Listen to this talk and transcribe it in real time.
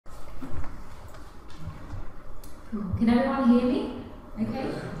Cool. Can everyone hear me?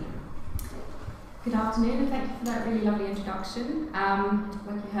 Okay. Good afternoon, and thank you for that really lovely introduction.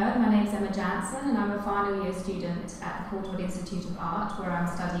 Like you heard, my name is Jansson, and I'm a final year student at the Courtauld Institute of Art, where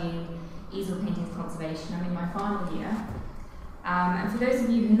I'm studying easel paintings conservation. I'm in my final year. And for those of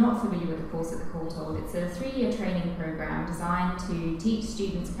you who are not familiar with the course at the Courtauld, it's a 3-year training program designed to teach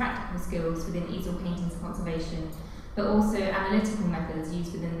students practical skills within easel paintings conservation, but also analytical methods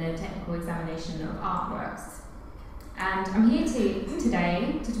used within the technical examination of artworks. And I'm here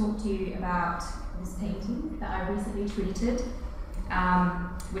today to talk to you about this painting that I recently treated,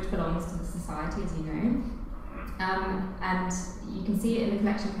 which belongs to the Society, as you know. And you can see it in the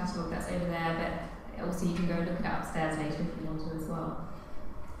collection catalogue that's over there, but also you can go look it up upstairs later if you want to as well.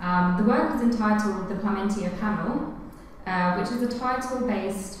 The work is entitled The Parmentier Panel, which is a title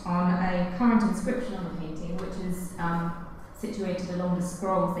based on a current inscription on the painting, which is situated along the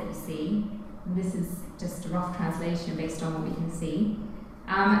scrolls that you see. And this is just a rough translation based on what we can see.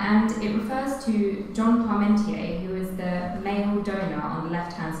 And it refers to John Parmentier, who is the male donor on the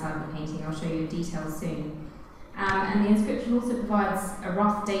left-hand side of the painting. I'll show you the details soon. And the inscription also provides a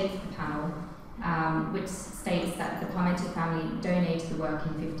rough date for the panel, which states that the Parmentier family donated the work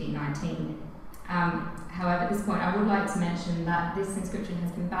in 1519. However, at this point, I would like to mention that this inscription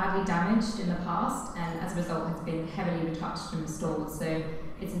has been badly damaged in the past, and as a result has been heavily retouched and restored, so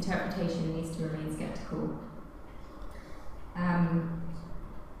its interpretation needs to remain sceptical.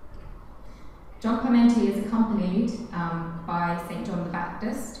 John Parmentier is accompanied by St. John the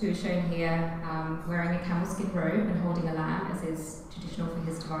Baptist, who is shown here wearing a camel skin robe and holding a lamb, as is traditional for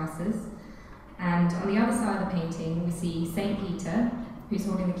his devices. And on the other side of the painting, we see St. Peter, who's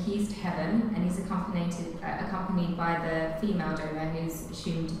holding the keys to heaven, and he's accompanied by the female donor, who's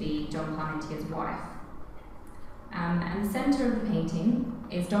assumed to be John Parmentier's wife. And the centre of the painting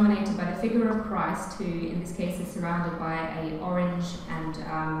is dominated by the figure of Christ, who in this case is surrounded by an orange and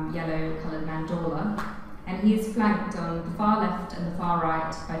yellow coloured mandorla, and he is flanked on the far left and the far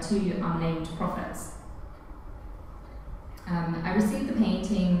right by 2 unnamed prophets. I received the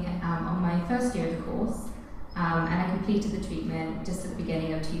painting on my first year of the course, and I completed the treatment just at the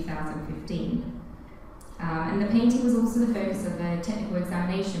beginning of 2015. And the painting was also the focus of a technical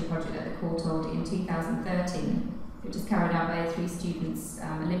examination project at the Courtauld in 2013, which was carried out by 3 students,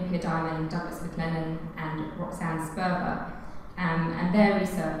 Olympia Diamond, Douglas McLennan, and Roxanne Sperber. And their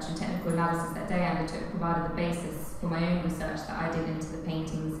research and technical analysis that they undertook provided the basis for my own research that I did into the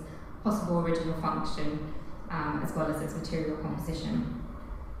painting's possible original function, as well as its material composition.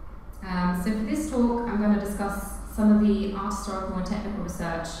 So for this talk, I'm going to discuss some of the art historical and technical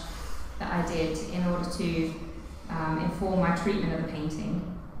research that I did in order to inform my treatment of the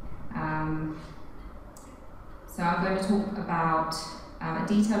painting. So I'm going to talk about a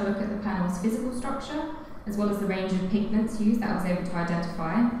detailed look at the panel's physical structure, as well as the range of pigments used that I was able to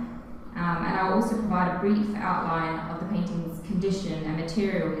identify. And I'll also provide a brief outline of the painting's condition and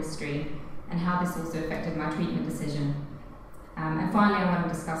material history, and how this also affected my treatment decision. And finally, I want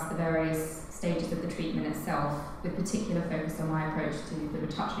to discuss the various stages of the treatment itself, with particular focus on my approach to the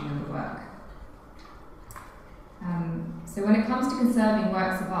retouching of the work. So when it comes to conserving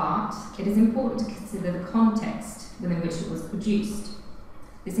works of art, it is important to consider the context within which it was produced.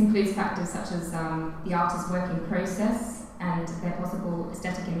 This includes factors such as the artist's working process and their possible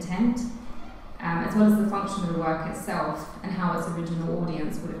aesthetic intent, as well as the function of the work itself and how its original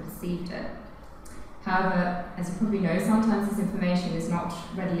audience would have perceived it. However, as you probably know, sometimes this information is not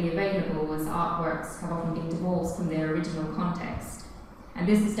readily available, as artworks have often been divorced from their original context. And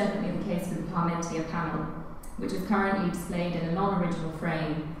this is definitely the case with the Parmentier panel, which is currently displayed in a non-original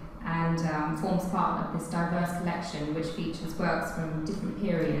frame and forms part of this diverse collection, which features works from different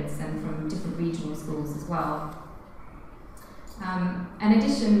periods and from different regional schools as well. In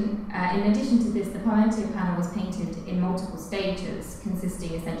addition to this, the Parmentier panel was painted in multiple stages,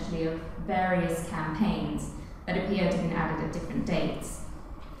 consisting essentially of various campaigns that appear to have been added at different dates.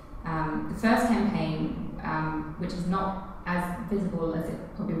 The first campaign, which is not as visible as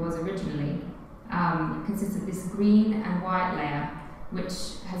it probably was originally, consists of this green and white layer,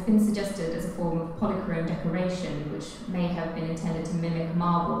 which has been suggested as a form of polychrome decoration, which may have been intended to mimic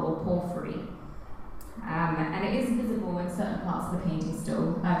marble or porphyry. And it is visible in certain parts of the painting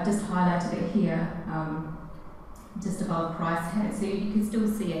still. I've just highlighted it here, just above Christ's head, so you can still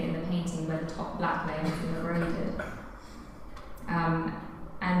see it in the painting where the top black layer has been abraded.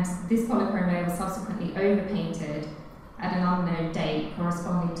 And this polychrome layer was subsequently overpainted at an unknown date,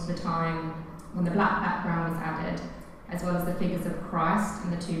 corresponding to the time when the black background was added, as well as the figures of Christ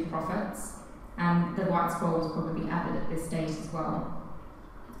and the 2 prophets, and the white scroll was probably added at this date as well.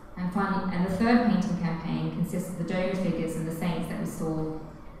 And And the third painting campaign consists of the donor figures and the saints that we saw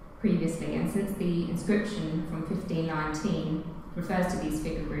previously. And since the inscription from 1519 refers to these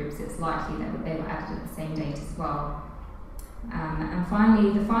figure groups, it's likely that they were added at the same date as well. And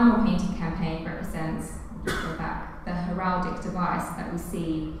finally, the final painting campaign represents, go back, the heraldic device that we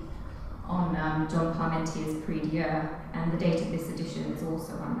see on John Parmentier's Prie-Dieu, and the date of this edition is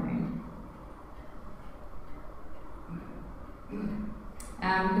also unknown.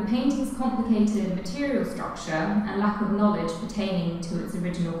 The painting's complicated material structure and lack of knowledge pertaining to its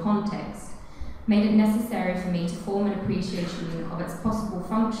original context made it necessary for me to form an appreciation of its possible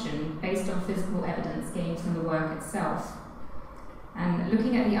function based on physical evidence gained from the work itself. And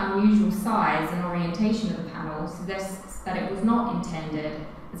looking at the unusual size and orientation of the panel suggests that it was not intended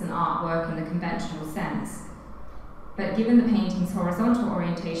as an artwork in the conventional sense. But given the painting's horizontal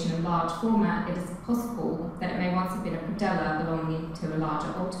orientation and large format, it is possible that it may once have been a predella belonging to a larger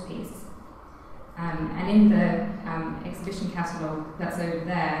altarpiece. And in the exhibition catalogue that's over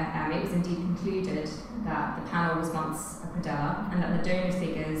there, it was indeed concluded that the panel was once a predella and that the donor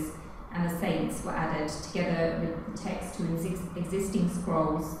figures and the saints were added together with the text to existing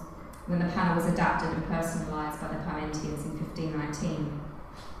scrolls when the panel was adapted and personalised by the Parmentiers in 1519.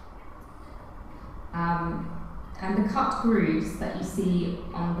 And the cut grooves that you see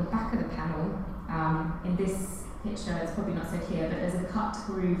on the back of the panel, in this picture it's probably not so clear, but there's a cut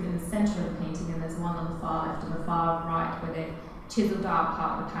groove in the centre of the painting and there's one on the far left and the far right where they've chiselled out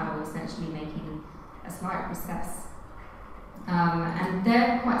part of the panel, essentially making a slight recess. And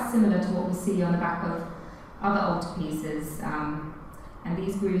they're quite similar to what we see on the back of other altarpieces, and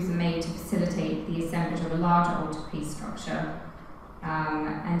these grooves are made to facilitate the assemblage of a larger altarpiece structure.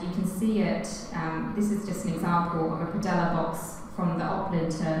 And you can see it, this is just an example of a predella box from the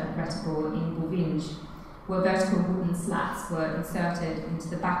Oplinter reticule in Bourvinge, where vertical wooden slats were inserted into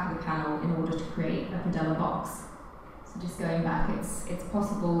the back of the panel in order to create a predella box. So just going back, it's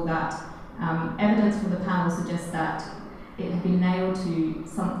possible that evidence from the panel suggests that it had been nailed to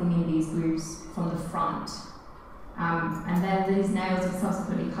something in these grooves from the front. And then these nails were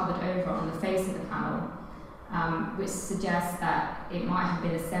subsequently covered over on the face of the panel, which suggests that it might have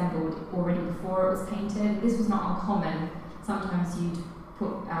been assembled already before it was painted. This was not uncommon. Sometimes you'd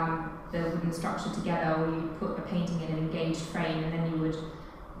put the wooden structure together, or you'd put a painting in an engaged frame and then you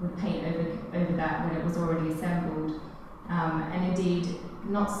would paint over that when it was already assembled. And indeed,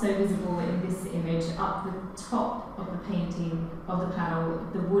 not so visible in this image, up the top of the painting, of the panel,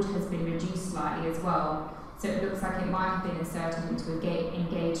 the wood has been reduced slightly as well. So it looks like it might have been inserted into a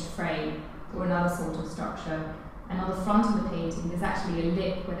engaged frame or another sort of structure. And on the front of the painting, there's actually a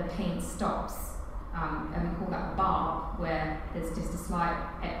lip where the paint stops, and we call that a barb, where there's just a slight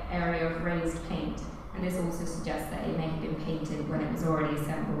area of raised paint. And this also suggests that it may have been painted when it was already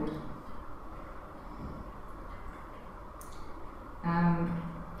assembled.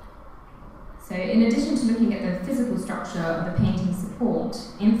 So in addition to looking at the physical structure of the painting support,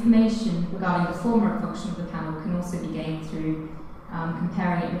 information regarding the form and function of the panel can also be gained through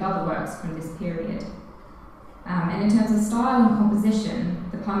comparing it with other works from this period. And in terms of style and composition,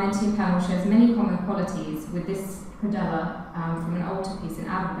 the Parmentier panel shows many common qualities with this predella from an altarpiece in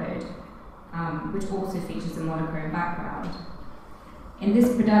Adelbode, which also features a monochrome background. In this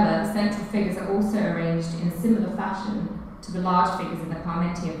predella, the central figures are also arranged in a similar fashion to the large figures in the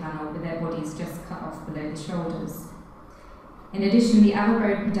Parmentier panel, with their bodies just cut off below the shoulders. In addition, the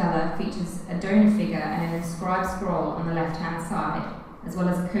Adelbode predella features a donor figure and an inscribed scroll on the left-hand side, as well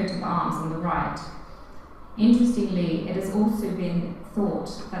as a coat of arms on the right. Interestingly, it has also been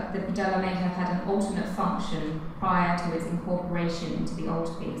thought that the predella may have had an alternate function prior to its incorporation into the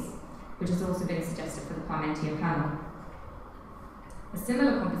altarpiece, which has also been suggested for the Parmentier panel. A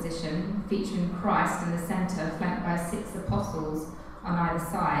similar composition, featuring Christ in the centre, flanked by 6 apostles on either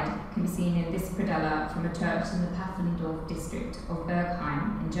side, can be seen in this predella from a church in the Pfaffendorf district of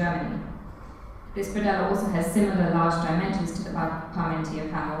Bergheim in Germany. This predella also has similar large dimensions to the Parmentier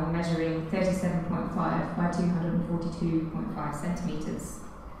panel, measuring 37.5 by 242.5 centimetres.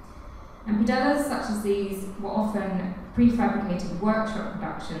 And predellas such as these were often prefabricated workshop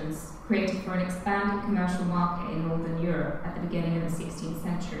productions created for an expanding commercial market in Northern Europe at the beginning of the 16th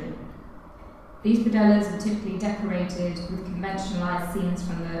century. These predellas were typically decorated with conventionalised scenes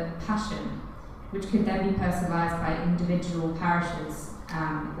from the Passion, which could then be personalised by individual parishes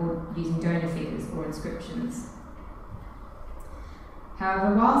or using donor figures or inscriptions.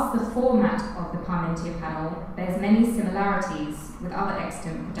 However, whilst the format of the Parmentier panel bears many similarities with other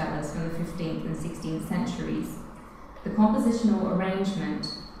extant predellas from the 15th and 16th centuries, the compositional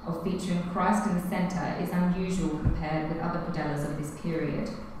arrangement of featuring Christ in the centre is unusual compared with other predellas of this period.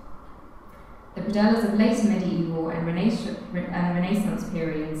 The predellas of later medieval and Renaissance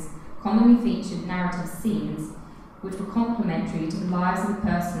periods commonly featured narrative scenes which were complementary to the lives of the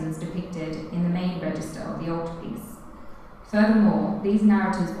persons depicted in the main register of the altarpiece. Furthermore, these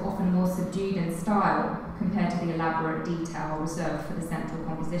narratives were often more subdued in style compared to the elaborate detail reserved for the central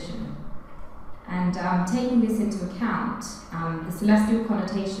composition. And taking this into account, the celestial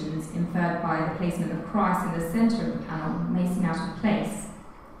connotations inferred by the placement of Christ in the centre of the panel may seem out of place,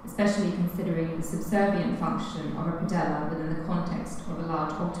 especially considering the subservient function of a predella within the context of a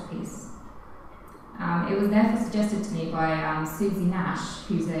large altarpiece. It was therefore suggested to me by Susie Nash,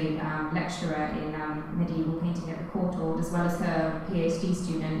 who's a lecturer in medieval painting at the Court Hall, as well as her PhD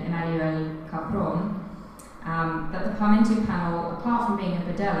student, Emmanuel Capron, that the Parmentier panel, apart from being a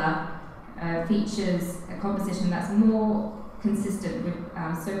predella, features a composition that's more consistent with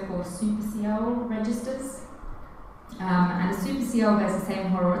so-called super-SAL registers. And a super-SAL bears the same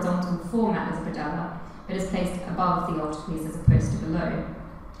horizontal format as a predella, but is placed above the altarpiece as opposed to below.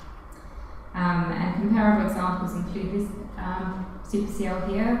 And comparable examples include this super-SAL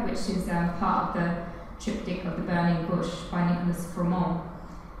here, which is part of the triptych of the Burning Bush by Nicolas Froment,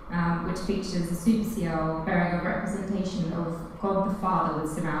 which features a super-SAL bearing a representation of God the Father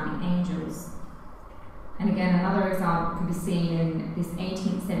with surrounding angels. And again, another example can be seen in this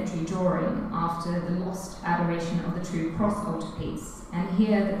 18th century drawing after the lost adoration of the True Cross altarpiece. And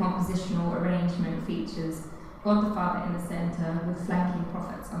here the compositional arrangement features God the Father in the centre with flanking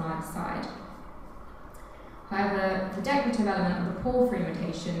prophets on either side. However, the decorative element of the porphyry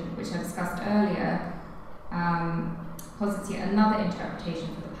imitation, which I discussed earlier, posits yet another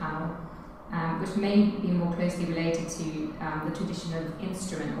interpretation for the panel, which may be more closely related to the tradition of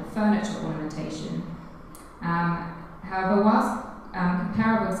instrument or furniture ornamentation. However, whilst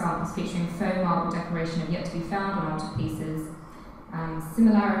comparable examples featuring faux marble decoration have yet to be found on altarpieces,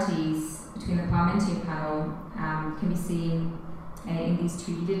 similarities between the Parmentier panel can be seen in these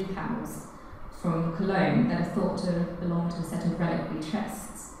two lid panels from Cologne that are thought to belong to a set of reliquary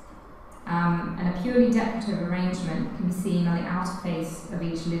chests. And a purely decorative arrangement can be seen on the outer face of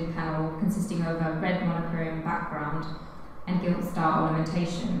each lid panel, consisting of a red monochrome background and gilt-style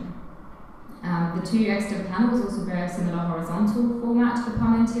ornamentation. The two extant panels also bear a similar horizontal format to the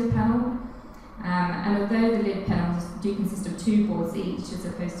Parmentier panel, and although the lid panels do consist of two boards each as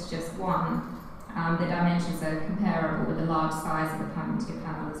opposed to just one, the dimensions are comparable with the large size of the Parmentier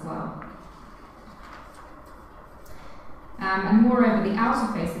panel as well. And moreover, the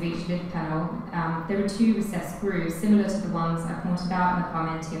outer face of each lid panel, there are two recessed grooves similar to the ones I pointed out in the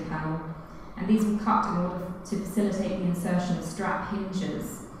Parmentier panel, and these were cut in order to facilitate the insertion of strap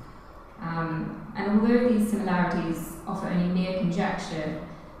hinges. And although these similarities offer only mere conjecture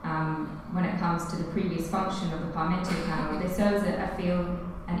when it comes to the previous function of the Parmentier panel, they serve as, I feel,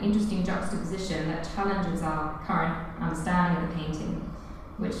 an interesting juxtaposition that challenges our current understanding of the painting,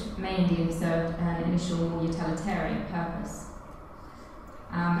 which may indeed have served an initial more utilitarian purpose.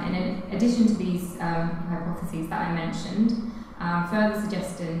 And in addition to these hypotheses that I mentioned, further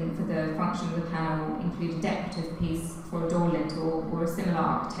suggestion for the function of the panel include a decorative piece for a door lintel or a similar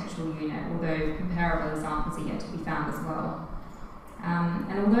architectural unit, although comparable examples are yet to be found as well.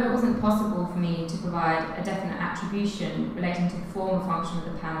 And although it wasn't possible for me to provide a definite attribution relating to the form or function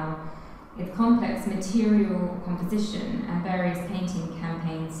of the panel, its complex material composition and various painting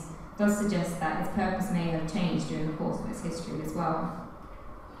campaigns does suggest that its purpose may have changed during the course of its history as well.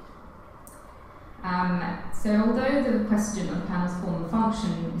 So although the question of the panel's form and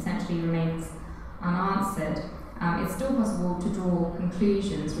function essentially remains unanswered, it's still possible to draw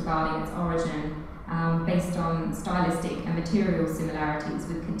conclusions regarding its origin based on stylistic and material similarities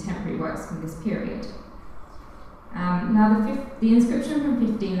with contemporary works from this period. Now, the inscription from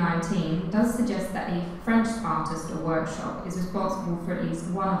 1519 does suggest that a French artist or workshop is responsible for at least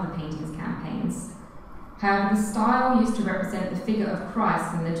one of the painting's campaigns. However, the style used to represent the figure of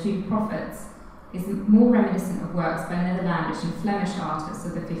Christ and the two prophets is more reminiscent of works by Netherlandish and Flemish artists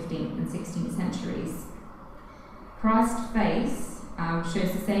of the 15th and 16th centuries. Christ's face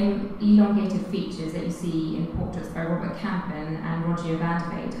shows the same elongated features that you see in portraits by Robert Campen and Rogier van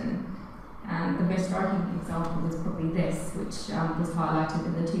der Weyden. And the most striking example is probably this, which was highlighted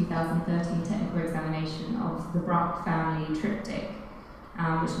in the 2013 technical examination of the Bruck family triptych,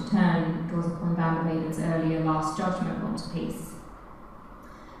 which in turn draws upon van der Weyden's earlier Last Judgment altarpiece.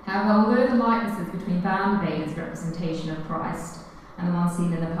 However, although the likenesses between van der Weyden's representation of Christ and the one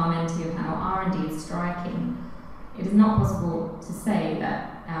seen in the Parmentier panel are indeed striking, it is not possible to say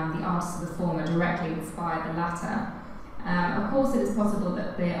that the artists of the former directly inspired the latter. Of course, it is possible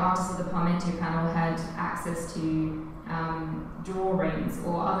that the artists of the Parmentier panel had access to drawings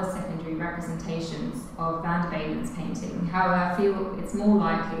or other secondary representations of Van der Weyden's painting. However, I feel it's more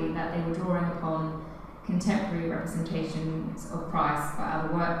likely that they were drawing upon contemporary representations of Christ by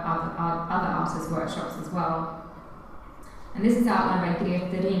other artists' workshops as well. And this is outlined by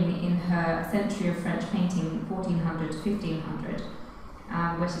Griette de Ring in her Century of French Painting, 1400 to 1500,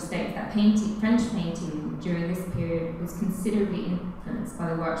 where she states that French painting during this period was considerably influenced by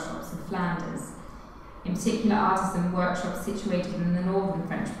the workshops of Flanders, in particular artisan workshops situated in the northern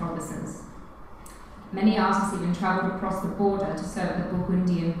French provinces. Many artists even travelled across the border to serve the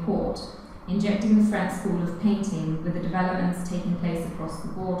Burgundian court, injecting the French school of painting with the developments taking place across the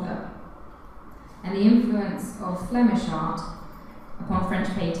border. And the influence of Flemish art upon French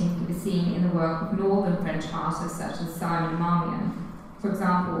painting can be seen in the work of northern French artists such as Simon Marmion. For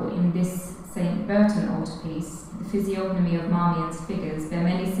example, in this St. Bertin altarpiece, the physiognomy of Marmion's figures bear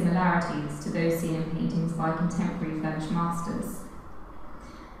many similarities to those seen in paintings by contemporary Flemish masters.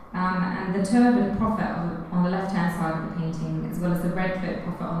 And the turban prophet on the left-hand side of the painting, as well as the red-cloaked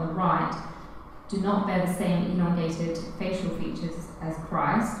prophet on the right, do not bear the same elongated facial features as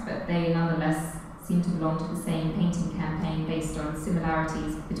Christ, but they nonetheless seem to belong to the same painting campaign based on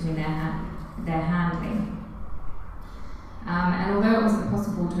similarities between their handling. And although it wasn't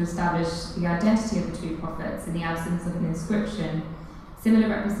possible to establish the identity of the two prophets in the absence of an inscription, similar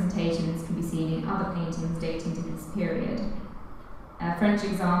representations can be seen in other paintings dating to this period. A French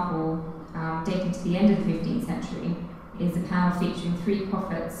example dating to the end of the 15th century is a panel featuring three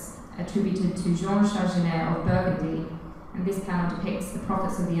prophets attributed to Jean Chargenet of Burgundy, and this panel depicts the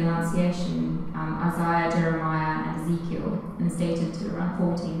prophets of the Annunciation, Isaiah, Jeremiah, and Ezekiel, and is dated to around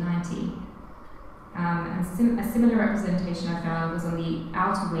 1490. A similar representation I found was on the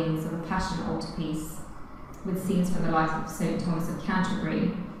outer wings of a Passion altarpiece, with scenes from the life of St. Thomas of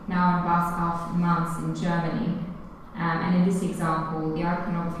Canterbury, now in Bas auf Mainz in Germany. And in this example, the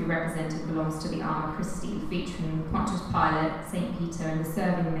iconography represented belongs to the Arma Christi, featuring Pontius Pilate, St. Peter, and the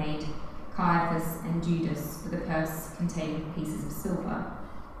serving maid, Caiaphas, and Judas, with a purse containing pieces of silver.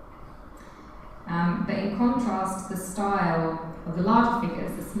 But in contrast, the style of the larger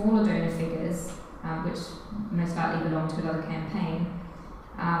figures, the smaller donor figures, which most likely belong to another campaign,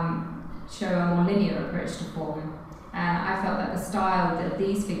 show a more linear approach to form. And I felt that the style of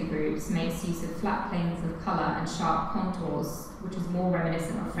these figure groups makes use of flat planes of colour and sharp contours, which is more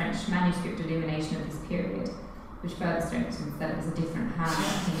reminiscent of French manuscript illumination of this period, which further strengthens that it was a different hand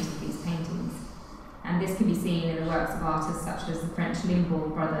that painted these paintings. And this can be seen in the works of artists such as the French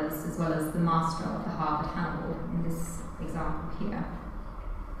Limbourg brothers, as well as the master of the Harvard Hannibal in this example here.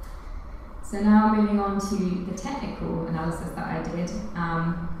 So now moving on to the technical analysis that I did.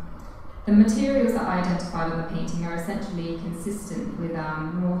 The materials that I identified on the painting are essentially consistent with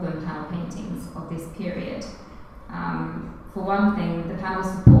northern panel paintings of this period. For one thing, the panel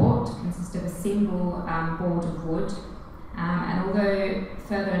support consists of a single board of wood, and although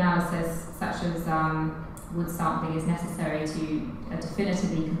further analysis such as wood sampling is necessary to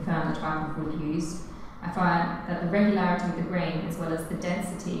definitively confirm the type of wood used, I find that the regularity of the grain as well as the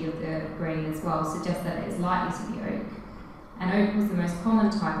density of the grain as well suggests that it is likely to be oak. And oak was the most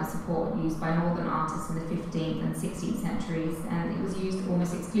common type of support used by northern artists in the 15th and 16th centuries, and it was used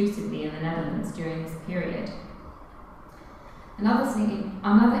almost exclusively in the Netherlands during this period.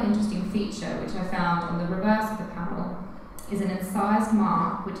 Another interesting feature which I found on the reverse of the panel is an incised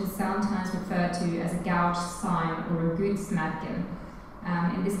mark, which is sometimes referred to as a gouged sign or a gutsmerken.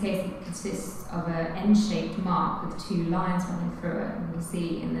 In this case, it consists of an N-shaped mark with two lines running through it, and you can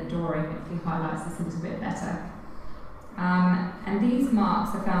see in the drawing, hopefully highlights this a little bit better. And these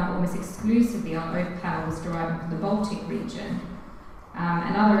marks are found almost exclusively on oak panels deriving from the Baltic region.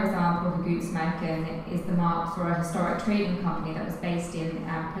 Another example of a gutsmerken is the mark for a historic trading company that was based in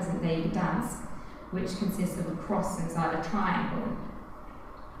present-day Gdansk, which consists of a cross inside a triangle.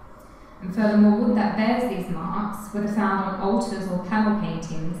 And furthermore, wood that bears these marks, whether found on altars or panel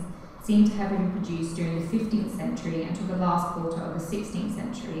paintings, seem to have been produced during the 15th century until the last quarter of the 16th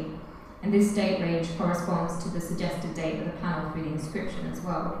century. And this date range corresponds to the suggested date of the panel through the inscription as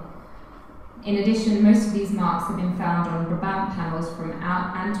well. In addition, most of these marks have been found on Brabant panels from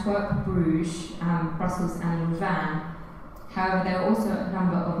Antwerp, Bruges, Brussels and Louvain. However, there are also a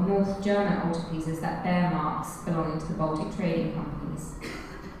number of North German altarpieces that bear marks belonging to the Baltic trading companies.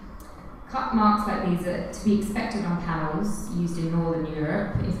 Cut marks like these are to be expected on panels used in Northern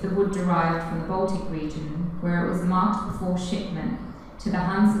Europe if the wood derived from the Baltic region, where it was marked before shipment to the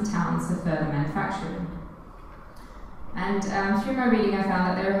Hansa towns for further manufacturing. And through my reading I found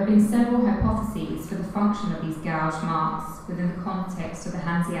that there have been several hypotheses for the function of these gouged marks within the context of the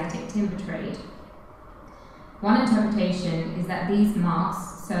Hanseatic timber trade. One interpretation is that these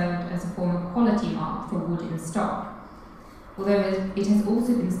marks served as a form of quality mark for wood in stock, although it has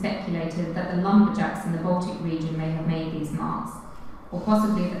also been speculated that the lumberjacks in the Baltic region may have made these marks, or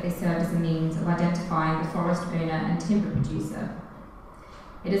possibly that they served as a means of identifying the forest owner and timber producer.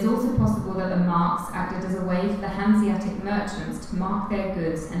 It is also possible that the marks acted as a way for the Hanseatic merchants to mark their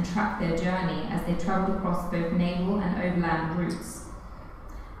goods and track their journey as they travelled across both naval and overland routes.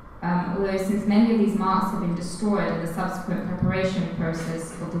 Although since many of these marks have been destroyed in the subsequent preparation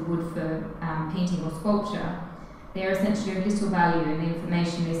process of the wood for painting or sculpture, they are essentially of little value in the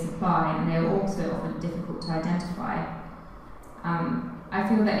information they supply, and they are also often difficult to identify. I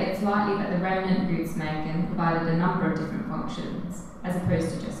feel that it's likely that the remnant bootsmaken provided a number of different functions, as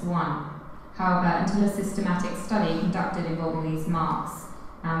opposed to just one. However, until a systematic study conducted involving these marks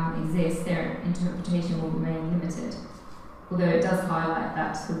exists, their interpretation will remain limited, although it does highlight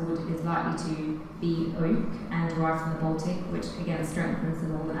that the wood is likely to be oak and derived from the Baltic, which again strengthens the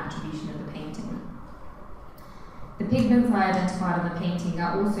northern attribution of the painting. The pigments I identified on the painting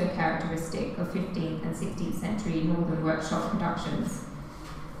are also characteristic of 15th and 16th century northern workshop productions.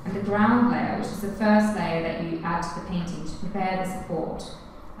 And the ground layer, which is the first layer that you add to the painting to prepare the support,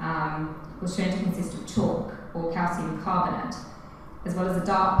 was shown to consist of chalk or calcium carbonate, as well as a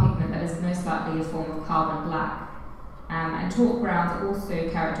dark pigment that is most likely a form of carbon black. And chalk grounds are also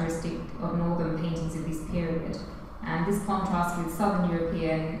characteristic of northern paintings of this period. And this contrasts with southern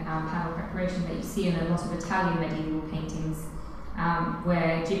European panel preparation that you see in a lot of Italian medieval paintings,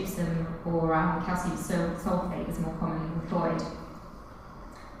 where gypsum or calcium sulfate is more commonly employed.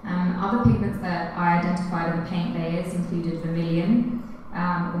 Other pigments that I identified on the paint layers included vermilion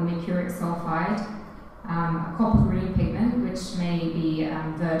or mercuric sulfide, a copper green pigment, which may be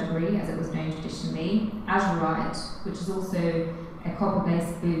verdigris as it was known traditionally, azurite, which is also a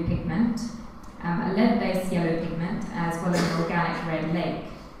copper-based blue pigment, a lead-based yellow pigment, as well as an organic red lake.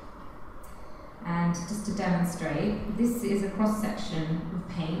 And just to demonstrate, this is a cross-section of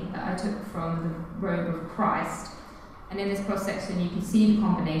paint that I took from the robe of Christ. And in this cross-section you can see the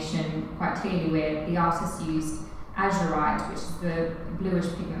combination quite clearly where the artist used azurite, which is the bluish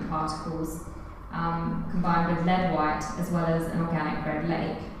pigment particles, combined with lead white as well as an organic red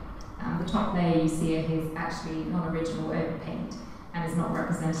lake. The top layer you see here is actually non-original overpaint and is not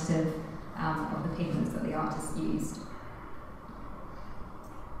representative of the pigments that the artist used.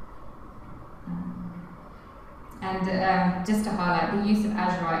 Just to highlight, the use of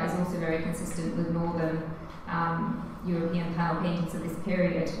azurite is also very consistent with northern European panel paintings of this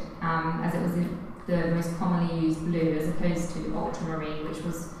period, as it was the most commonly used blue as opposed to ultramarine, which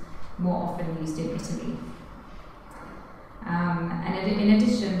was more often used in Italy. And in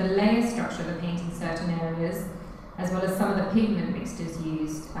addition, the layer structure of the painting in certain areas, as well as some of the pigment mixtures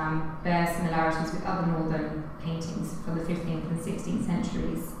used, bear similarities with other northern paintings from the 15th and 16th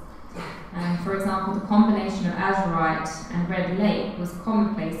centuries. For example, the combination of azurite and red lake was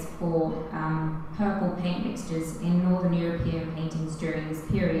commonplace for purple paint mixtures in northern European paintings during this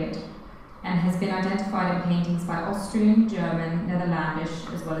period, and has been identified in paintings by Austrian, German,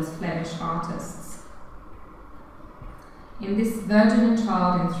 Netherlandish, as well as Flemish artists. In this Virgin and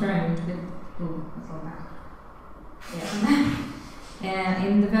Child enthroned with... Oh, that's all that. Yeah.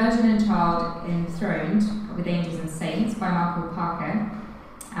 In the Virgin and Child enthroned with Angels and Saints by Michael Parker,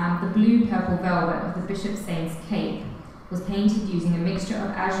 the blue-purple velvet of the Bishop Saint's cape was painted using a mixture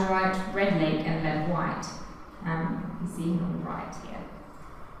of azurite, red lake, and lead white. You see on the right here.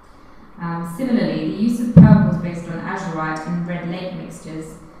 Similarly, the use of purples based on azurite and red lake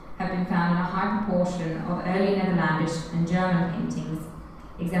mixtures have been found in a high proportion of early Netherlandish and German paintings,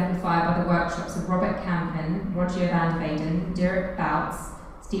 exemplified by the workshops of Robert Campen, Rogier van Veden, Dirk Bouts,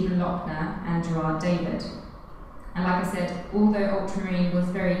 Stephen Lochner, and Gerard David. And like I said, although ultramarine was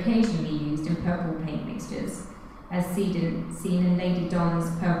very occasionally used in purple paint mixtures, as seen in Lady Don's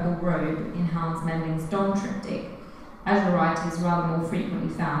purple robe in Hans Memling's Don triptych, azurite is rather more frequently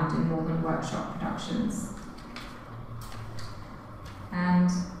found in northern workshop productions. And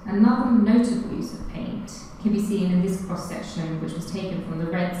another notable use of paint can be seen in this cross-section, which was taken from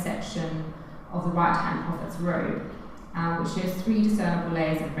the red section of the right-hand prophet's robe, which shows 3 discernible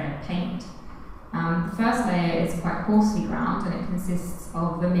layers of red paint. The first layer is quite coarsely ground, and it consists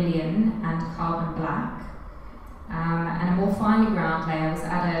of vermilion and carbon black. And a more finely ground layer was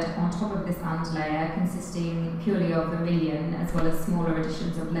added on top of this underlayer, consisting purely of vermilion as well as smaller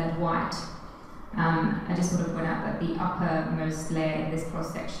additions of lead white. I just want to point out that the uppermost layer in this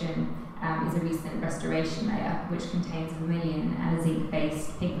cross-section is a recent restoration layer, which contains vermilion and a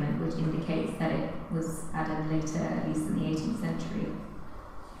zinc-based pigment, which indicates that it was added later, at least in the 18th century.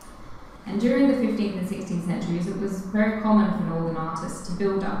 And during the 15th and 16th centuries, it was very common for northern artists to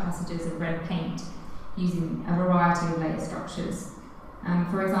build up passages of red paint using a variety of layer structures.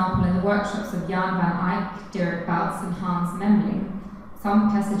 For example, in the workshops of Jan van Eyck, Dirk Bouts and Hans Memling,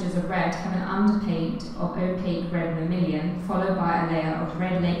 some passages of red have an underpaint of opaque red vermilion, followed by a layer of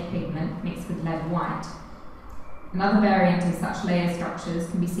red lake pigment mixed with lead white. Another variant of such layer structures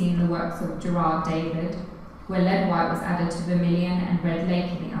can be seen in the works of Gerard David, where lead white was added to vermilion and red lake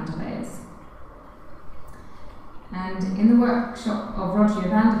in the underlayers. And in the workshop of Roger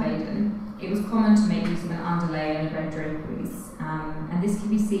van der Weyden, it was common to make use of an underlay in the red draperies, and this can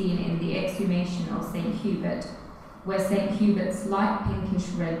be seen in the exhumation of St. Hubert, where St. Hubert's light pinkish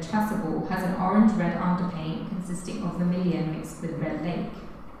red chasuble has an orange-red underpaint consisting of vermilion mixed with red lake.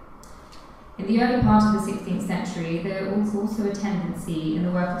 In the early part of the 16th century, there was also a tendency in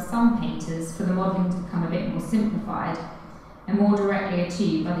the work of some painters for the modelling to become a bit more simplified and more directly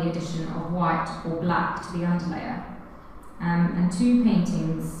achieved by the addition of white or black to the underlayer. And two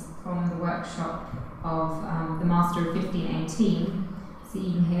paintings from the workshop of the Master of 1518,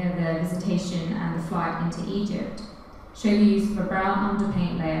 seeing here the Visitation and the Flight into Egypt, show the use of a brown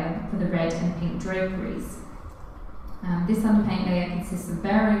underpaint layer for the red and pink draperies. This underpaint layer consists of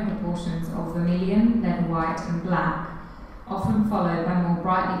varying proportions of vermilion, lead white and black, often followed by more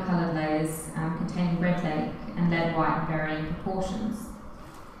brightly coloured layers containing red lake and lead white in varying proportions.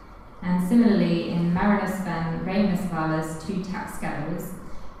 And similarly, in Marinus van Reemeswaller's two tax galleries,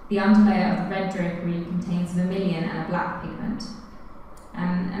 the underlayer of the red drapery contains vermilion and a black pigment.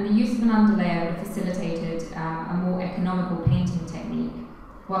 And the use of an underlayer would have facilitated a more economical painting technique,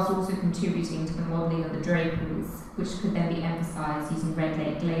 whilst also contributing to the modelling of the draperies, which could then be emphasised using red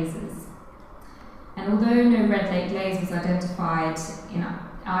lake glazes. And although no red lake glaze was identified in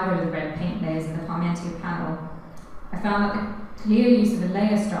either of the red paint layers in the Parmentier panel, I found that the clear use of a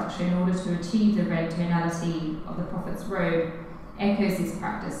layer structure in order to achieve the red tonality of the prophet's robe echoes this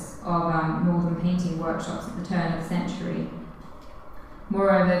practice of northern painting workshops at the turn of the century.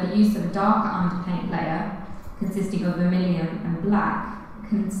 Moreover, the use of a darker underpaint layer, consisting of vermilion and black,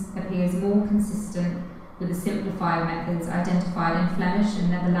 appears more consistent with the simplified methods identified in Flemish and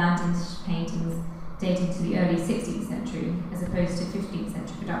Netherlandish paintings dating to the early 16th century, as opposed to 15th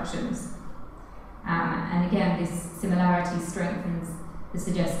century productions. And again, this similarity strengthens the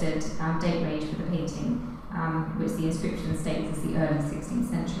suggested date range for the painting, which the inscription states as the early 16th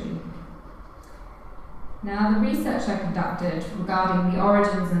century. Now, the research I conducted regarding the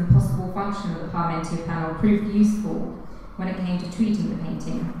origins and possible function of the Parmentier panel proved useful when it came to treating the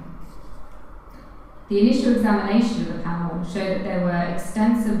painting. The initial examination of the panel showed that there were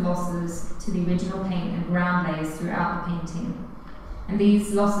extensive losses to the original paint and ground layers throughout the painting, and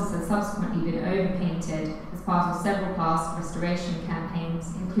these losses have subsequently been overpainted as part of several past restoration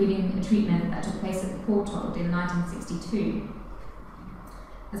campaigns, including a treatment that took place at the Courtauld in 1962.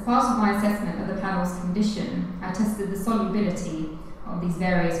 As part of my assessment of the panel's condition, I tested the solubility of these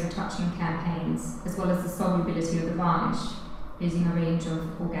various retouching campaigns, as well as the solubility of the varnish, using a range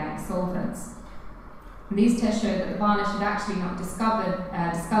of organic solvents. And these tests showed that the varnish had actually not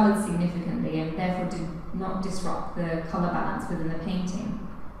discoloured significantly and therefore did not disrupt the colour balance within the painting.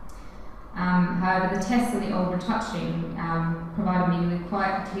 However, the tests on the old retouching provided me with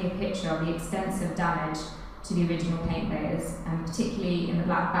quite a clear picture of the extensive damage to the original paint layers, and particularly in the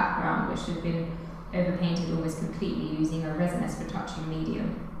black background, which had been overpainted almost completely using a resinous retouching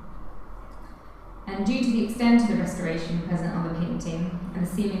medium. And due to the extent of the restoration present on the painting and the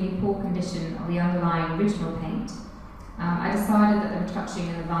seemingly poor condition of the underlying original paint, I decided that the retouching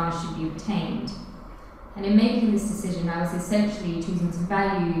and the varnish should be obtained. And in making this decision, I was essentially choosing to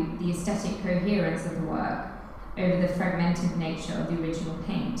value the aesthetic coherence of the work over the fragmented nature of the original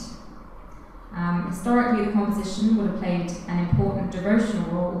paint. Historically, the composition would have played an important devotional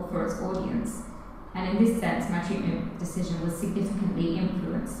role for its audience, and in this sense, my treatment decision was significantly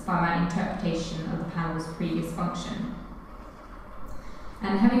influenced by my interpretation of the panel's previous function.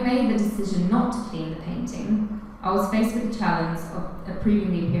 And having made the decision not to clean the painting, I was faced with the challenge of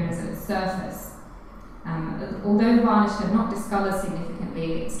improving the appearance of its surface. Although the varnish had not discoloured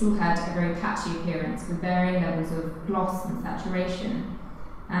significantly, it still had a very patchy appearance with varying levels of gloss and saturation.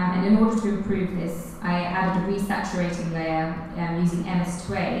 And in order to improve this, I added a resaturating layer using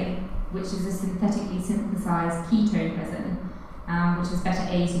MS2A, which is a synthetically synthesized ketone resin, which has better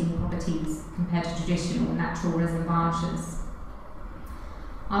aging properties compared to traditional natural resin varnishes.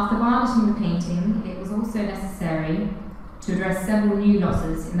 After varnishing the painting, it was also necessary to address several new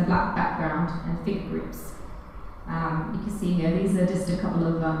losses in the black background and figure groups. You can see here, these are just a couple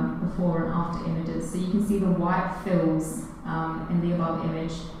of before and after images. So you can see the white fills in the above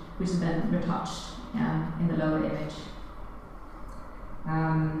image, which is then retouched in the lower image.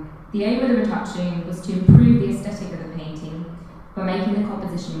 The aim of the retouching was to improve the aesthetic of the painting by making the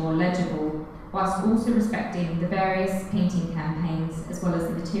composition more legible, whilst also respecting the various painting campaigns as well as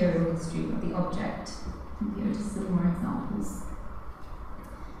the material history of the object. Here are just some more examples.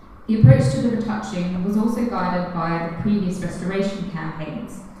 The approach to the retouching was also guided by the previous restoration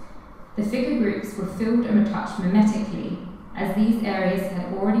campaigns. The figure groups were filled and retouched mimetically, as these areas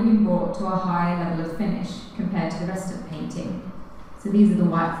had already been brought to a high level of finish compared to the rest of the painting. So these are the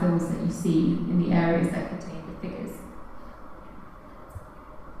white fills that you see in the areas that contain the figures.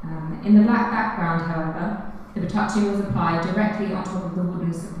 In the black background, however, the retouching was applied directly on top of the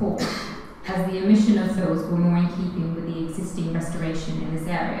wooden support, as the omission of fills were more in keeping with the existing restoration in this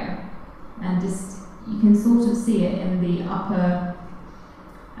area. And just, you can sort of see it in the upper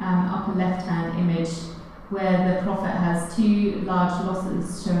left-hand image, where the prophet has two large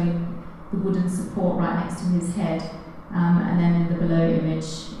losses showing the wooden support right next to his head. And then in the below image,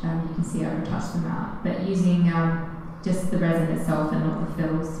 you can see I've retouched them out, but using just the resin itself and not the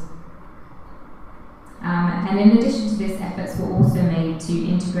fills. And in addition to this, efforts were also made to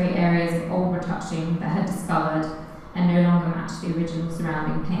integrate areas of old retouching that had discoloured and no longer matched the original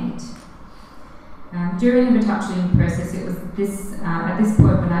surrounding paint. During the retouching process, it was at this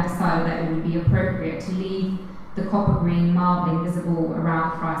point when I decided that it would be appropriate to leave the copper green marbling visible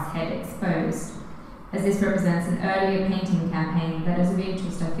around Christ's head exposed, as this represents an earlier painting campaign that is of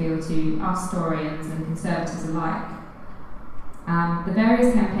interest, I feel, to us historians and conservators alike. The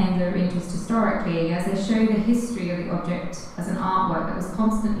various campaigns are of interest historically, as they show the history of the object as an artwork that was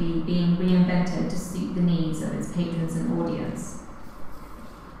constantly being reinvented to suit the needs of its patrons and audience.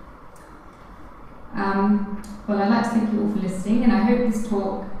 Well, I'd like to thank you all for listening, and I hope this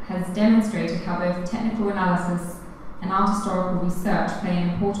talk has demonstrated how both technical analysis and art historical research play an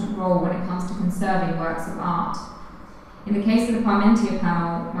important role when it comes to conserving works of art. In the case of the Parmentier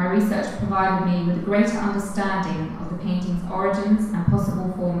panel, my research provided me with a greater understanding of the painting's origins and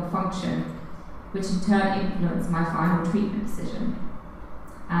possible form of function, which in turn influenced my final treatment decision.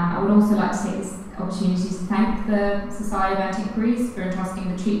 I would also like to take this opportunity to thank the Society of Antiquaries for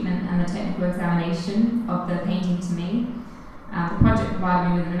entrusting the treatment and the technical examination of the painting to me. The project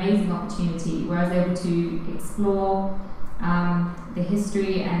provided me with an amazing opportunity where I was able to explore the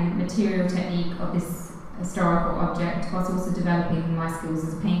history and material technique of this historical object, whilst also developing my skills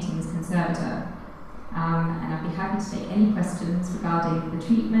as a paintings conservator. And I'd be happy to take any questions regarding the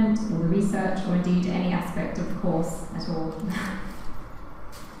treatment or the research, or indeed any aspect of the course at all.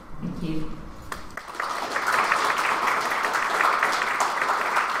 Thank you.